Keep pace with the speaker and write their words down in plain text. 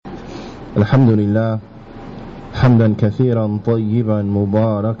الحمد لله حمدا كثيرا طيبا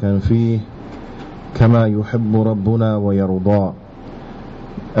مباركا فيه كما يحب ربنا ويرضى.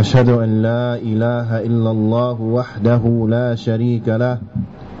 أشهد أن لا إله إلا الله وحده لا شريك له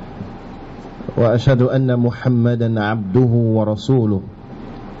وأشهد أن محمدا عبده ورسوله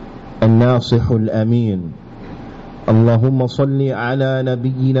الناصح الأمين. اللهم صل على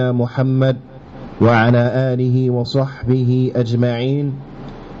نبينا محمد وعلى آله وصحبه أجمعين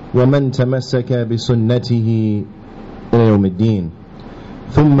ومن تمسك بسنته إلى يوم الدين.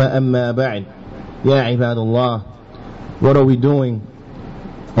 ثم أما بعد. يا عباد الله, what are we doing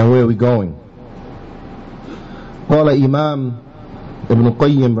and where are we going? قال إمام ابن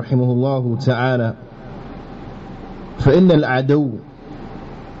القيم رحمه الله تعالى: فإن العدو,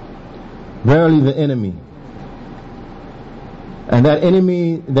 verily the enemy, and that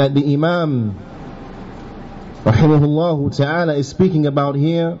enemy that the Imam rahimahullah ta'ala is speaking about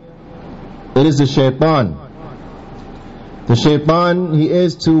here, it is the shaitan. The shaitan, he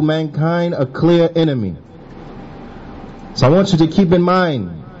is to mankind a clear enemy. So I want you to keep in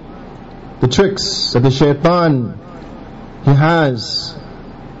mind the tricks that the shaitan he has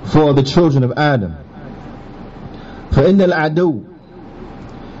for the children of Adam. فإن العدو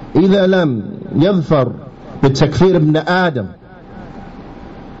إذا لم يظفر بتكفير ابن آدم.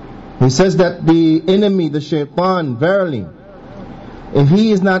 He says that the enemy, the shaitan, verily, if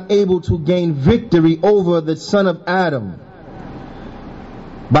he is not able to gain victory over the son of Adam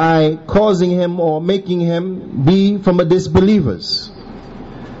by causing him or making him be from the disbelievers,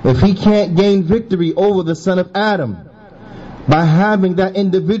 if he can't gain victory over the son of Adam by having that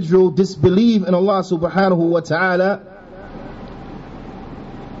individual disbelieve in Allah subhanahu wa ta'ala,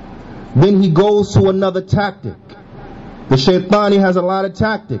 then he goes to another tactic. The shaitan, he has a lot of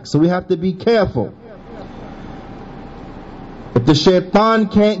tactics, so we have to be careful. If the shaitan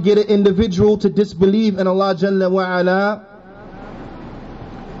can't get an individual to disbelieve in Allah Jalla wa Ala,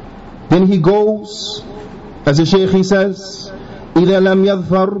 then he goes, as the Shaykh he says, إِذَا لَمْ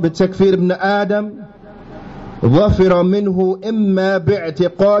يَظْفَرْ بِتَكْفِيرِ ابْنِ آدَمَ ظَفِرَ مِنْهُ إِمَّا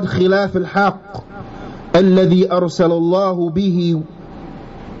بِاعْتِقَادِ خِلَافِ الْحَقِّ الَّذِي أَرْسَلَ اللَّهُ بِهِ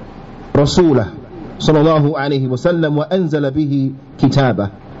رَسُولَهُ sallallahu alayhi wa sallam wa anzala bihi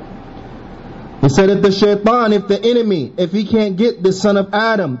kitabah. He said that the shaitan, if the enemy, if he can't get the son of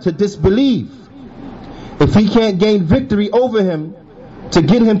Adam to disbelieve, if he can't gain victory over him to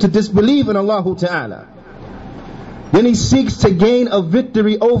get him to disbelieve in Allah Ta'ala, then he seeks to gain a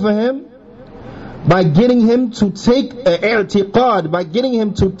victory over him by getting him to take an i'tiqad, by getting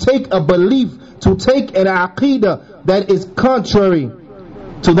him to take a belief, to take an aqidah that is contrary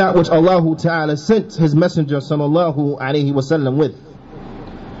to that which Allah Ta'ala sent His Messenger sallallahu alayhi wasallam with.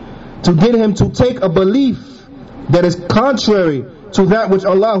 To get him to take a belief that is contrary to that which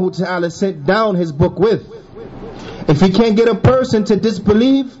Allah Ta'ala sent down His book with. If he can't get a person to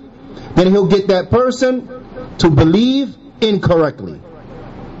disbelieve, then he'll get that person to believe incorrectly.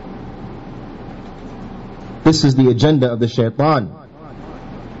 This is the agenda of the shaitan.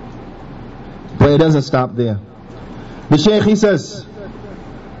 But it doesn't stop there. The Shaykh, he says,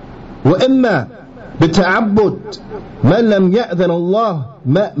 وإما بتعبد ما لم يأذن الله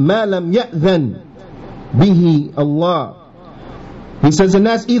ما لم يأذن به Allah. He says, and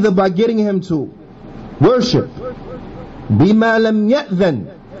that's either by getting him to worship بما لم يأذن,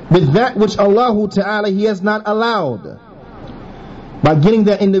 with that which Allah Ta'ala He has not allowed, by getting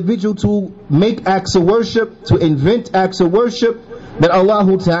that individual to make acts of worship, to invent acts of worship that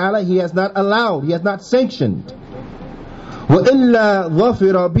Allah Ta'ala He has not allowed, He has not sanctioned. وَإِلَّا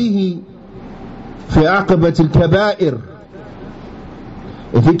ظَفِرَ بِهِ فِي عَقَبَةِ الْكَبَائِرِ.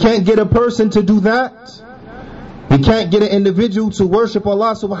 If he can't get a person to do that, he can't get an individual to worship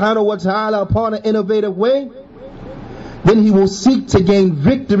Allah subhanahu wa ta'ala upon an innovative way, then he will seek to gain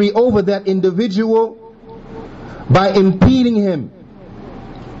victory over that individual by impeding him,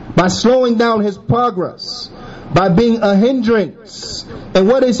 by slowing down his progress, by being a hindrance. And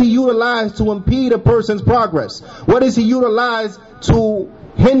what does he utilize to impede a person's progress? What does he utilize to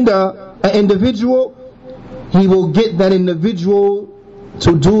hinder an individual? He will get that individual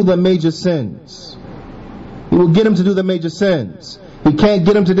to do the major sins. He will get him to do the major sins. He can't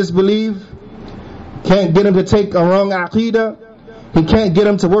get him to disbelieve, can't get him to take a wrong aqidah, he can't get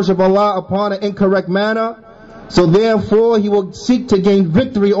him to worship Allah upon an incorrect manner. So therefore he will seek to gain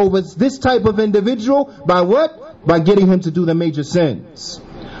victory over this type of individual by what? By getting him to do the major sins.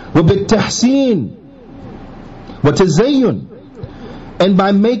 وَبِالتَّحْسِينِ وَتَزَيُّنِ, and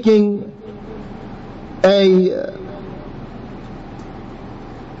by making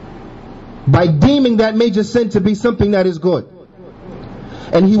by deeming that major sin to be something that is good.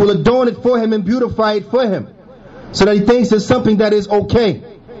 and he will adorn it for him and beautify it for him, so that he thinks it's something that is okay.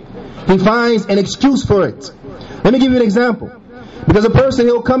 He finds an excuse for it. Let me give you an example. Because a person,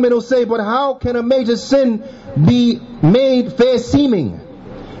 he'll come and he'll say, but how can a major sin be made fair seeming?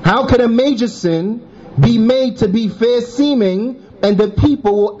 How can a major sin be made to be fair seeming, and the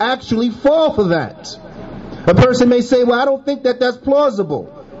people will actually fall for that? A person may say, well, I don't think that that's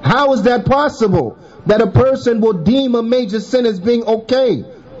plausible. How is that possible, that a person will deem a major sin as being okay?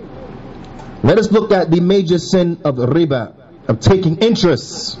 Let us look at the major sin of riba, of taking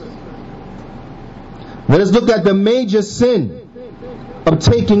interest. Let us look at the major sin of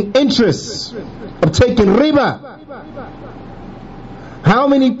taking interest, of taking riba. How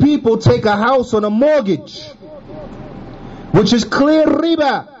many people take a house on a mortgage, which is clear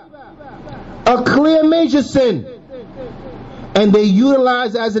riba, a clear major sin, and they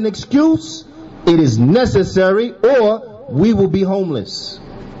utilize as an excuse, it is necessary or we will be homeless,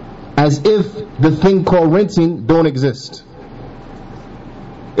 as if the thing called renting don't exist.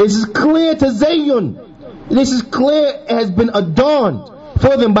 This is clear to Zayyun. This is clear, it has been adorned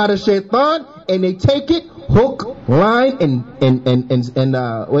for them by the shaitan, and they take it hook, line, and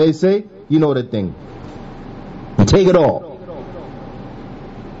what do they say? You know the thing. They take it all.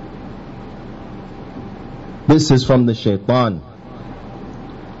 This is from the shaitan.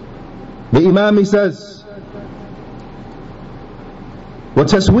 The Imam, he says,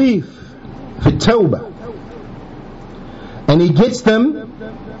 وَتَسْوِيفٌ فِي التَّوْبَةِ, and he gets them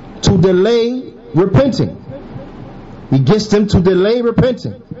to delay repenting. He gets them to delay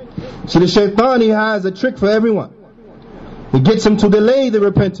repenting. So the shaitan, he has a trick for everyone. He gets him to delay the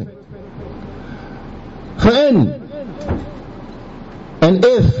repenting. And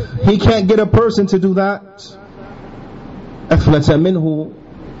if he can't get a person to do that, أَفْلَتَ مِنْهُ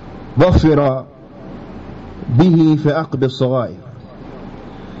ظَفِرَ بِهِ فِي عَقْبِ الصَّغَائِرِ.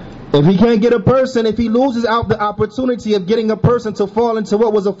 If he can't get a person, if he loses out the opportunity of getting a person to fall into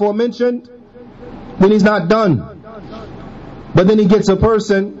what was aforementioned, then he's not done. But then he gets a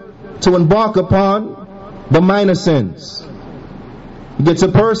person to embark upon the minor sins. He gets a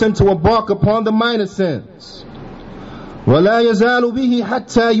person to embark upon the minor sins. وَلَا يَزَالُ بِهِ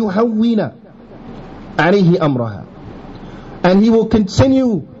حَتَّى يُحَوِّنَ عَلَيْهِ أَمْرَهَا. And he will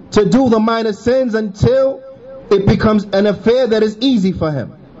continue to do the minor sins until it becomes an affair that is easy for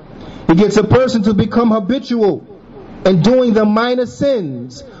him. He gets a person to become habitual in doing the minor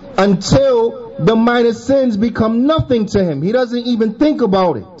sins until the minor sins become nothing to him. He doesn't even think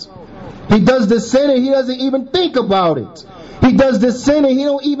about it. He does the sin and he doesn't even think about it. He does the sin and he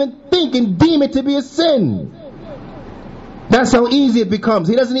don't even think and deem it to be a sin. That's how easy it becomes.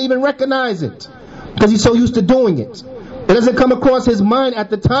 He doesn't even recognize it because he's so used to doing it. It doesn't come across his mind at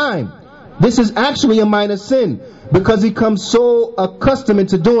the time. This is actually a minor sin because he comes so accustomed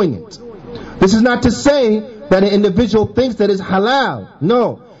to doing it. This is not to say that an individual thinks that it's halal.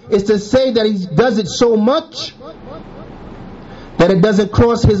 No. It's to say that he does it so much that it doesn't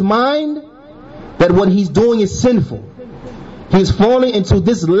cross his mind that what he's doing is sinful. He's falling into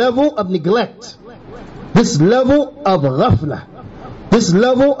this level of neglect, this level of ghafla, this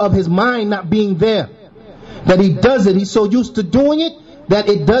level of his mind not being there, that he does it, he's so used to doing it that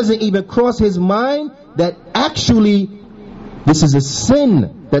it doesn't even cross his mind that actually this is a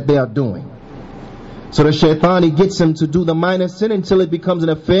sin that they are doing. So the shaitan, he gets him to do the minor sin until it becomes an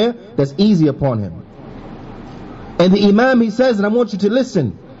affair that's easy upon him. And the Imam, he says, and I want you to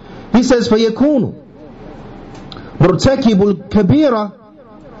listen, he says, فَيَكُونُ مُرْتَكِبُ الْكَبِيرَ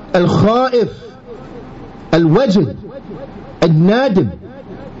الْخَائِفِ الْوَجِلِ النَّادِمِ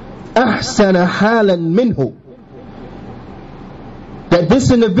أَحْسَنَ حَالًا مِنْهُ. That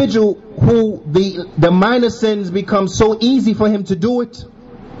this individual who the minor sins become so easy for him to do it,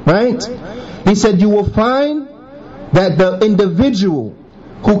 right? He said you will find that the individual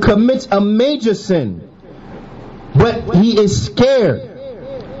who commits a major sin, but he is scared,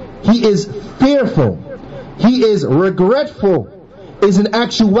 he is fearful, he is regretful, is in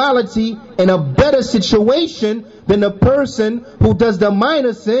actuality in a better situation than the person who does the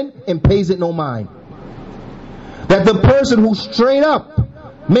minor sin and pays it no mind. That the person who straight up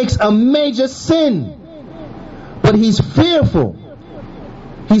makes a major sin, but he's fearful,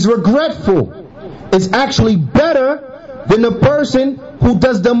 he's regretful, is actually better than the person who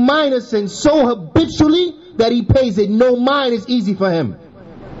does the minor sin so habitually that he pays it no mind. It's easy for him.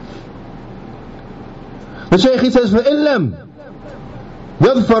 The Shaykh, he says, فَإِن لَمْ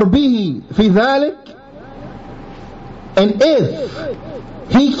يَظْفَرْ بِهِ فِي ذَلِكَ. And if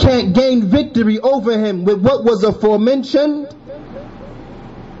he can't gain victory over him with what was aforementioned,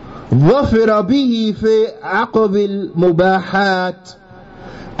 ظَفِرَ بِهِ فِي عَقَبِ الْمُبَاحَاتِ.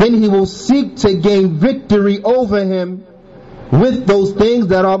 then he will seek to gain victory over him with those things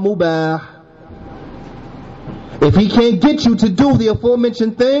that are mubah. If he can't get you to do the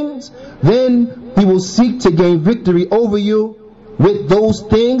aforementioned things, then he will seek to gain victory over you with those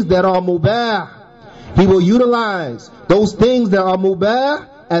things that are mubah. He will utilize those things that are mubah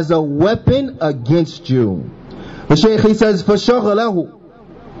as a weapon against you. The Shaykh, he says, فَشَغَلَهُ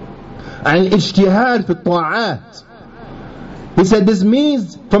عَنْ الْإِجْتِهَادِ فِي الطَّاعَاتِ. He said this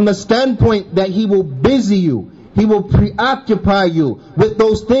means from the standpoint that he will busy you, he will preoccupy you with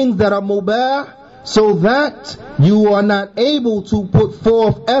those things that are mubah, so that you are not able to put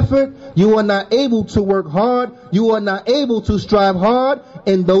forth effort, you are not able to work hard, you are not able to strive hard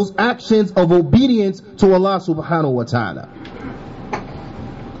in those actions of obedience to Allah subhanahu wa ta'ala.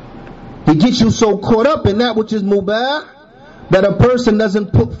 He gets you so caught up in that which is mubah that a person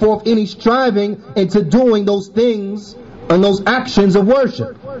doesn't put forth any striving into doing those things and those actions of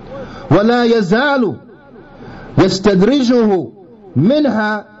worship. وَلَا يَزَالُ يَسْتَدْرِجُهُ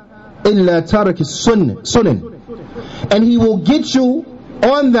مِنْهَا إِلَّا تَرَكِ السُّنَنِ. And he will get you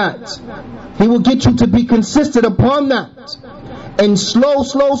on that. He will get you to be consistent upon that. And slow,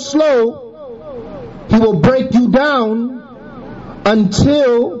 he will break you down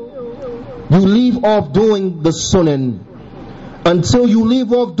until you leave off doing the sunan. Until you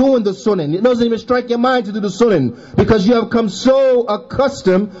leave off doing the sunan. It doesn't even strike your mind to do the sunan, because you have come so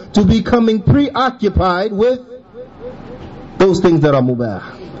accustomed to becoming preoccupied with those things that are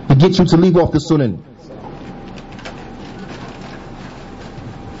mubah. To get you to leave off the sunan.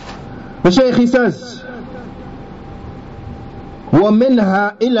 The Shaykh, he says,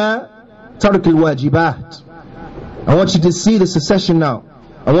 وَمِنْهَا إِلَى تَرْكِ الْوَاجِبَاتِ. I want you to see the succession now.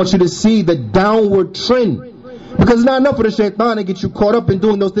 I want you to see the downward trend. Because it's not enough for the shaitan to get you caught up in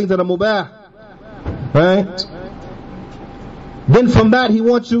doing those things that are mubah. Right? Then from that he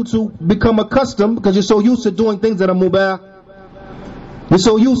wants you to become accustomed, because you're so used to doing things that are mubah. You're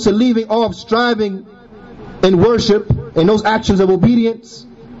so used to leaving off striving in worship and those actions of obedience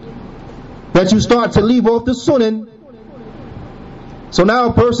that you start to leave off the sunan. So now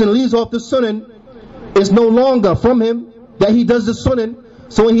a person leaves off the sunan, it's no longer from him that he does the sunan.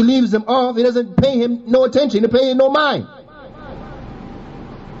 So when he leaves them off, he doesn't pay him no attention, he doesn't pay him no mind.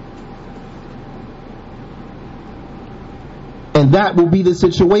 And that will be the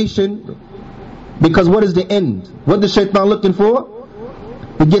situation, because what is the end? What is the shaitan looking for?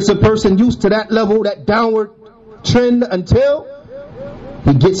 It gets a person used to that level, that downward trend, until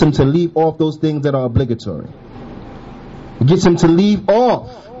he gets him to leave off those things that are obligatory. He gets him to leave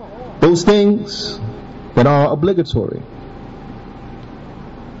off those things that are obligatory.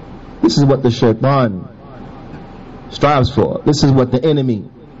 This is what the shaitan strives for. This is what the enemy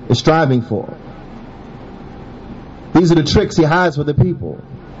is striving for. These are the tricks he has for the people.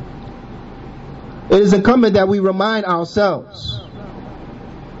 It is incumbent that we remind ourselves,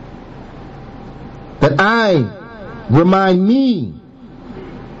 that I remind me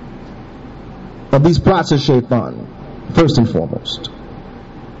of these plots of shaitan, first and foremost.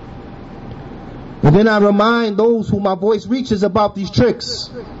 And then I remind those who my voice reaches about these tricks.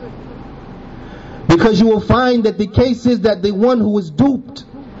 Because you will find that the case is that the one who is duped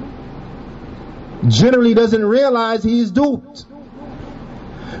generally doesn't realize he is duped.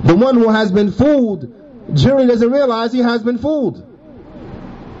 The one who has been fooled generally doesn't realize he has been fooled.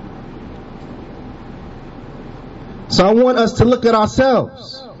 So I want us to look at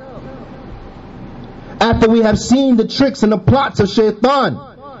ourselves. After we have seen the tricks and the plots of shaitan,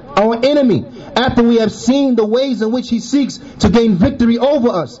 our enemy, after we have seen the ways in which he seeks to gain victory over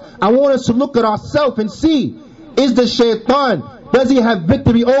us, I want us to look at ourselves and see, is the shaitan, does he have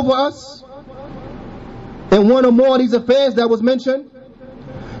victory over us in one or more of these affairs that was mentioned?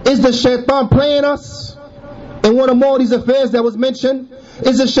 Is the shaitan playing us in one or more of these affairs that was mentioned?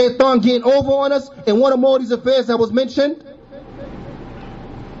 Is the shaitan getting over on us in one or more of these affairs that was mentioned?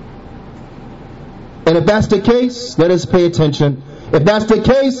 And if that's the case, let us pay attention. If that's the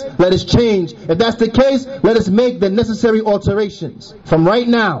case, let us change. If that's the case, let us make the necessary alterations from right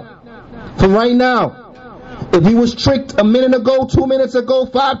now. From right now. If he was tricked a minute ago, 2 minutes ago,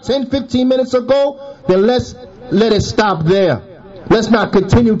 5, 10, 15 minutes ago, then let it stop there. Let's not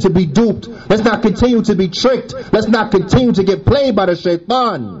continue to be duped. Let's not continue to be tricked. Let's not continue to get played by the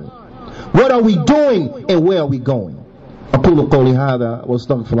shaitan. What are we doing and where are we going? أقول قولي هذا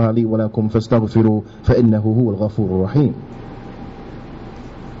واستغفر الله لي ولكم فاستغفروا فإنه هو الغفور الرحيم.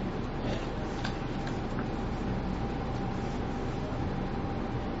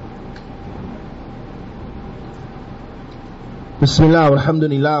 بسم الله والحمد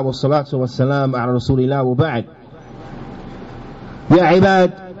لله والصلاة والسلام على رسول الله وبعد. Ya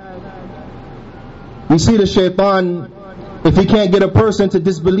ibad, we see the shaitan, if he can't get a person to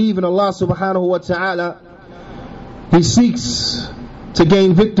disbelieve in Allah subhanahu wa ta'ala, he seeks to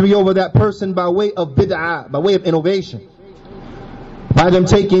gain victory over that person by way of bid'ah, by way of innovation. By them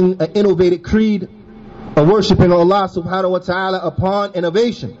taking an innovated creed of worshipping Allah subhanahu wa ta'ala upon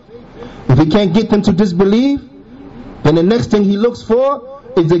innovation. If he can't get them to disbelieve, then the next thing he looks for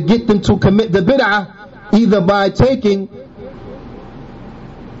is to get them to commit the bid'ah, either by taking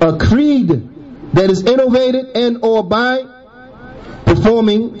a creed that is innovated and or by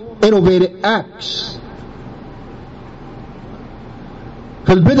performing innovated acts.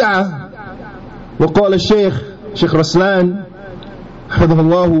 فالبدعة وقال الشيخ رسلان حفظه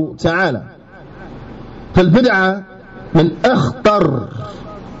الله تعالى فالبدعة من أخطر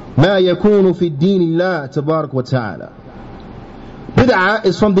ما يكون في الدين الله تبارك وتعالى. Bid'ah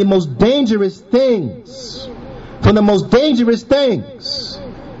is from the most dangerous things,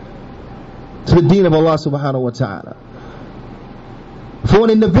 to the deen of Allah subhanahu wa ta'ala. For an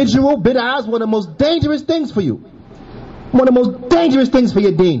individual, bid'ah is one of the most dangerous things for you. One of the most dangerous things for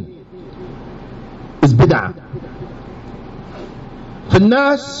your deen is bid'ah.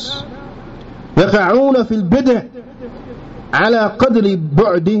 فالناس يقعون في البدع على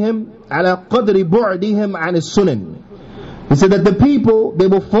قدر بعدهم عن السنن. He said that the people, they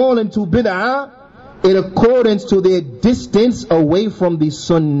will fall into bid'ah in accordance to their distance away from the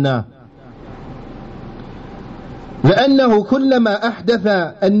sunnah. لأنه كلما أحدث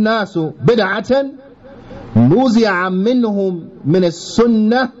الناس بدعة نزع منهم من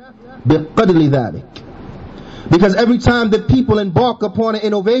السنة بقدر ذلك. Because every time the people embark upon an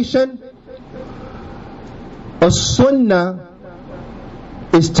innovation, a sunnah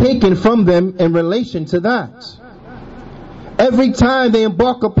is taken from them in relation to that. Every time they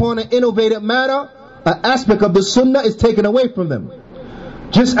embark upon an innovative matter, an aspect of the sunnah is taken away from them.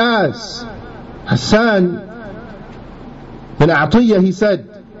 Just as Hassan bin Atiyah, he said,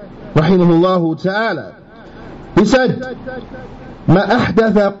 rahimahullah ta'ala, he said, ما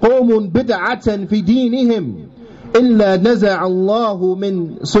أحدث قوم بدعة في دينهم إلا نزع الله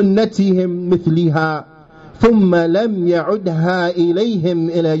من سنتهم مثلها ثم لم يعدها إليهم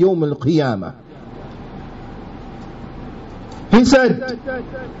إلى يوم القيامة. He said,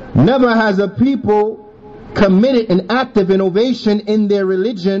 never has a people committed an act of innovation in their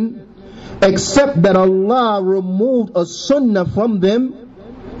religion except that Allah removed a sunnah from them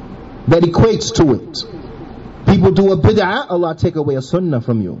that equates to it. People do a bid'ah, Allah take away a sunnah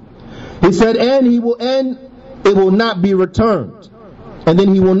from you. He said, and it will not be returned. And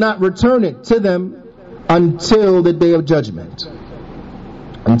then He will not return it to them until the day of judgment.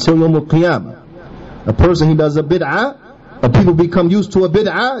 Until Yawm al-Qiyamah. A person who does a bid'ah, or people become used to a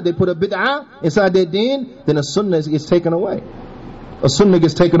bid'ah, they put a bid'ah inside their deen, then a sunnah gets taken away. A sunnah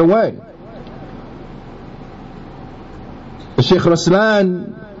gets taken away. The Shaykh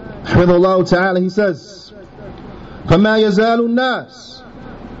Raslan, Hafidhullah Ta'ala, he says, فما يزال الناس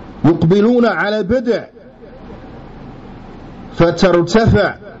يقبلون على بدع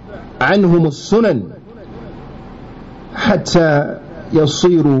فترتفع عنهم السنن حتى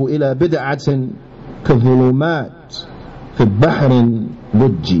يصيروا إلى بدعة كالظلمات في بحر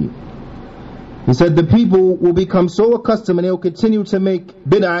لجي. He said the people will become so accustomed and they will continue to make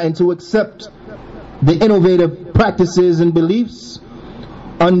bid'ah and to accept the innovative practices and beliefs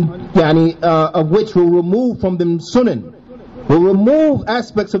of which will remove from them sunnah, will remove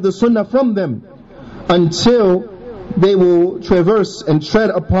aspects of the sunnah from them until they will traverse and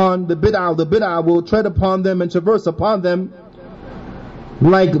tread upon the bid'ah. The bid'ah will tread upon them and traverse upon them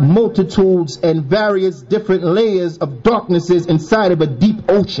like multitudes and various different layers of darknesses inside of a deep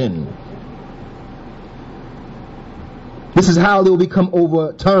ocean. This is how they will become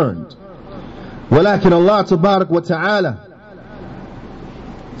overturned. ولكن الله تبارك وتعالى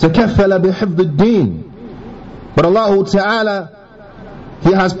تكفل بحفظ الدين. But Allah Ta'ala,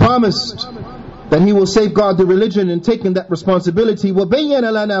 He has promised that He will safeguard the religion and taking that responsibility. وبين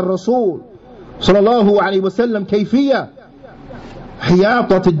لنا الرسول صلى الله عليه وسلم كيفية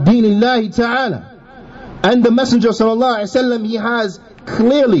حياطة الدين الله تعالى. And the Messenger sallallahu alaihi wasallam, he has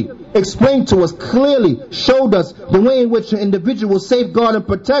clearly explained to us, clearly showed us the way in which an individual will safeguard and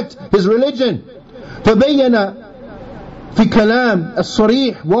protect his religion. فبين في كلام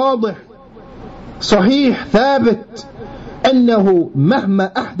الصريح واضح صحيح ثابت أنه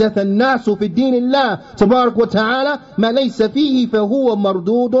مهما أحدث الناس في دين الله تبارك وتعالى ما ليس فيه فهو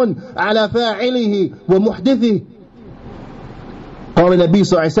مردود على فاعله ومحدثه. قال النبي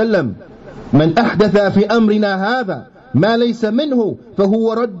صلى الله عليه وسلم من أحدث في أمرنا هذا ما ليس منه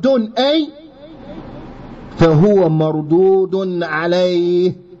فهو رد أي فهو مردود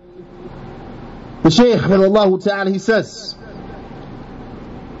عليه. The Shaykh Hafidhahullah Ta'ala, he says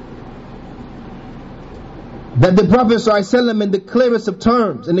that the Prophet ﷺ, in the clearest of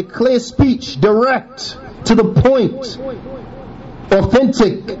terms, in the clear speech, direct, to the point,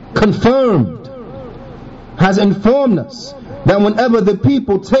 authentic, confirmed, has informed us that whenever the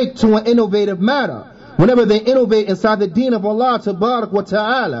people take to an innovative matter, whenever they innovate inside the deen of Allah Tabarak wa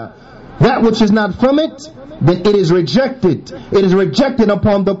Ta'ala, that which is not from it, then it is rejected. It is rejected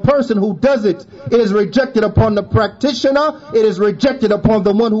upon the person who does it. It is rejected upon the practitioner. It is rejected upon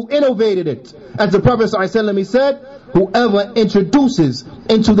the one who innovated it. As the Prophet ﷺ, he said, whoever introduces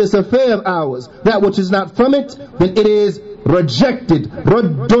into this affair of ours that which is not from it, then it is rejected.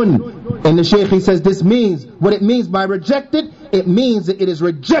 Raddun. And the Shaykh, he says, this means, what it means by rejected, it means that it is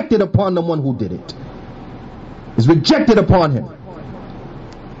rejected upon the one who did it. It's rejected upon him.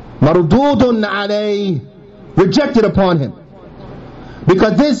 Mardudun alayh. Rejected upon him.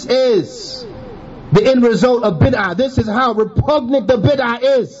 Because this is the end result of bid'ah. This is how repugnant the bid'ah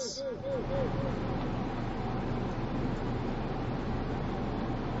is.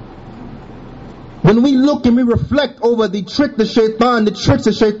 When we look and we reflect over the tricks the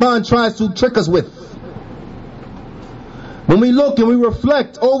shaitan tries to trick us with. When we look and we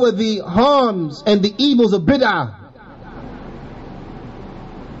reflect over the harms and the evils of bid'ah.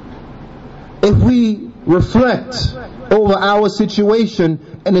 If we reflect over our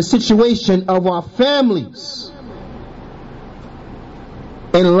situation and the situation of our families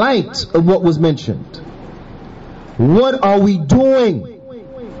in light of what was mentioned, what are we doing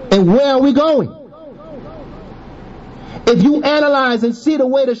and where are we going? If you analyze and see the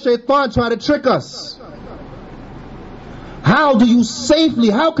way the shaitan try to trick us, how can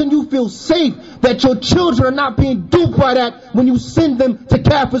you feel safe that your children are not being duped by that when you send them to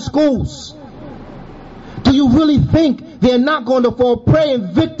Kafir schools? Do you really think they're not going to fall prey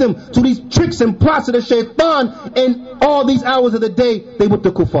and victim to these tricks and plots of the shaitan, and all these hours of the day they with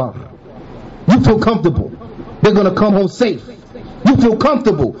the kuffar? You feel comfortable they're going to come home safe. You feel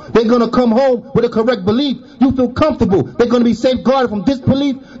comfortable they're going to come home with a correct belief. You feel comfortable they're going to be safeguarded from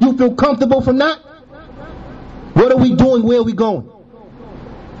disbelief. You feel comfortable from that? What are we doing? Where are we going?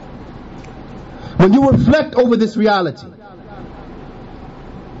 When you reflect over this reality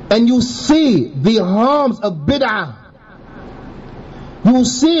and you see the harms of bid'ah, you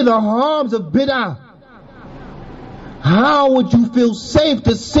see the harms of bid'ah, how would you feel safe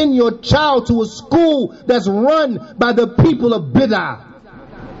to send your child to a school that's run by the people of bid'ah?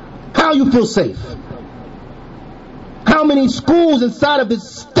 How you feel safe? How many schools inside of this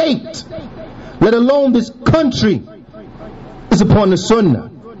state, let alone this country, is upon the sunnah?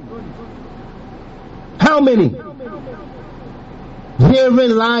 How many?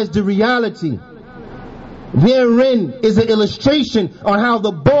 Therein lies the reality. Therein is an illustration on how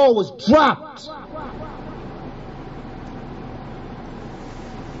the ball was dropped.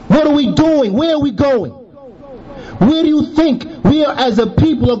 What are we doing? Where are we going? Where do you think we as a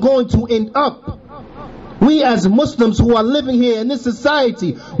people are going to end up? We as Muslims who are living here in this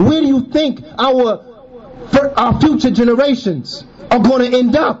society, where do you think our future generations are going to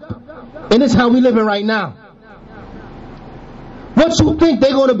end up? And this is how we're living right now. What you think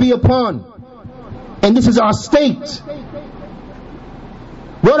they're going to be upon? And this is our state.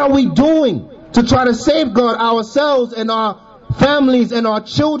 What are we doing to try to safeguard ourselves and our families and our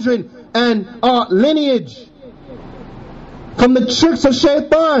children and our lineage from the tricks of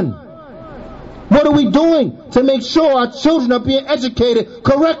shaitan? What are we doing to make sure our children are being educated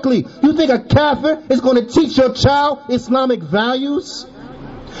correctly? You think a kafir is going to teach your child Islamic values?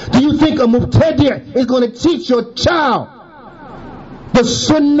 Do you think a mubtadi' is going to teach your child the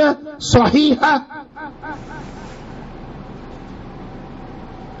sunnah sahihah?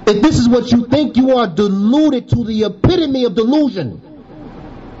 If this is what you think, you are deluded to the epitome of delusion.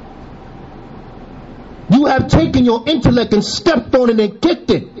 You have taken your intellect and stepped on it and kicked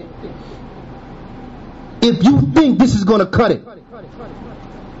it. If you think this is going to cut it.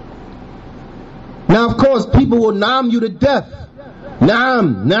 Now of course people will naam you to death.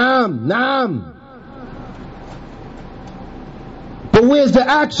 Naam, naam, naam. But where's the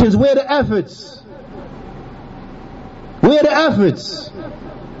actions? Where are the efforts? Where are the efforts?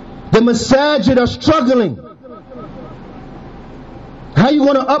 The masajid are struggling. How you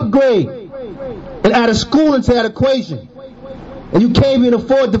going to upgrade and add a school into that equation? And you can't even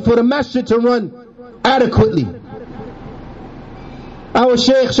afford for the masjid to run adequately. Our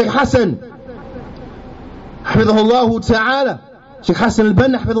Sheikh Hassan Hafidhahullah Ta'ala, Sheikh Hassan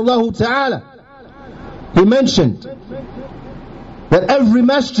al-Banna Hafidhahullah Ta'ala, he mentioned that every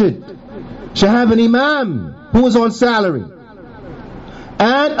masjid should have an imam who is on salary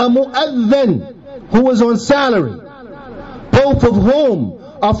and a mu'adhin who is on salary, both of whom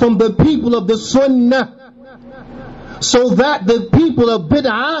are from the people of the sunnah, so that the people of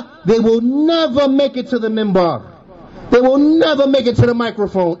bid'ah, they will never make it to the minbar. They will never make it to the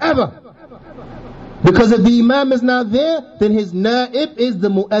microphone, ever. Because if the imam is not there, then his na'ib is the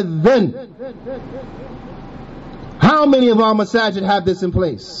mu'adhin. How many of our masajid have this in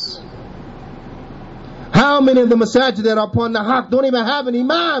place? How many of the masajid that are upon the haq don't even have an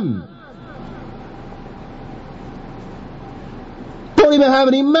imam? Don't even have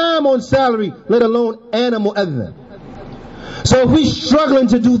an imam on salary, let alone an mu'adhin. So if we're struggling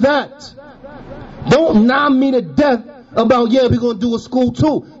to do that, don't knock me to death about, yeah, we're going to do a school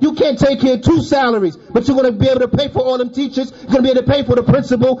too. You can't take care of 2 salaries, but you're going to be able to pay for all them teachers, you're going to be able to pay for the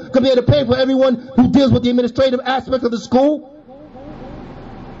principal, you're going to be able to pay for everyone who deals with the administrative aspect of the school.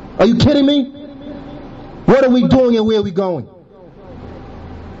 Are you kidding me? What are we doing and where are we going?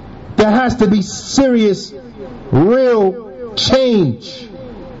 There has to be serious, real change.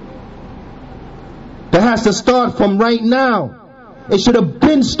 That has to start from right now. It should have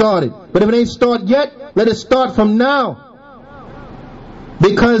been started. But if it ain't started yet, let it start from now.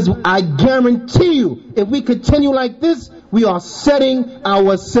 Because I guarantee you, if we continue like this, we are setting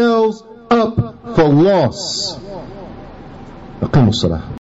ourselves up for loss.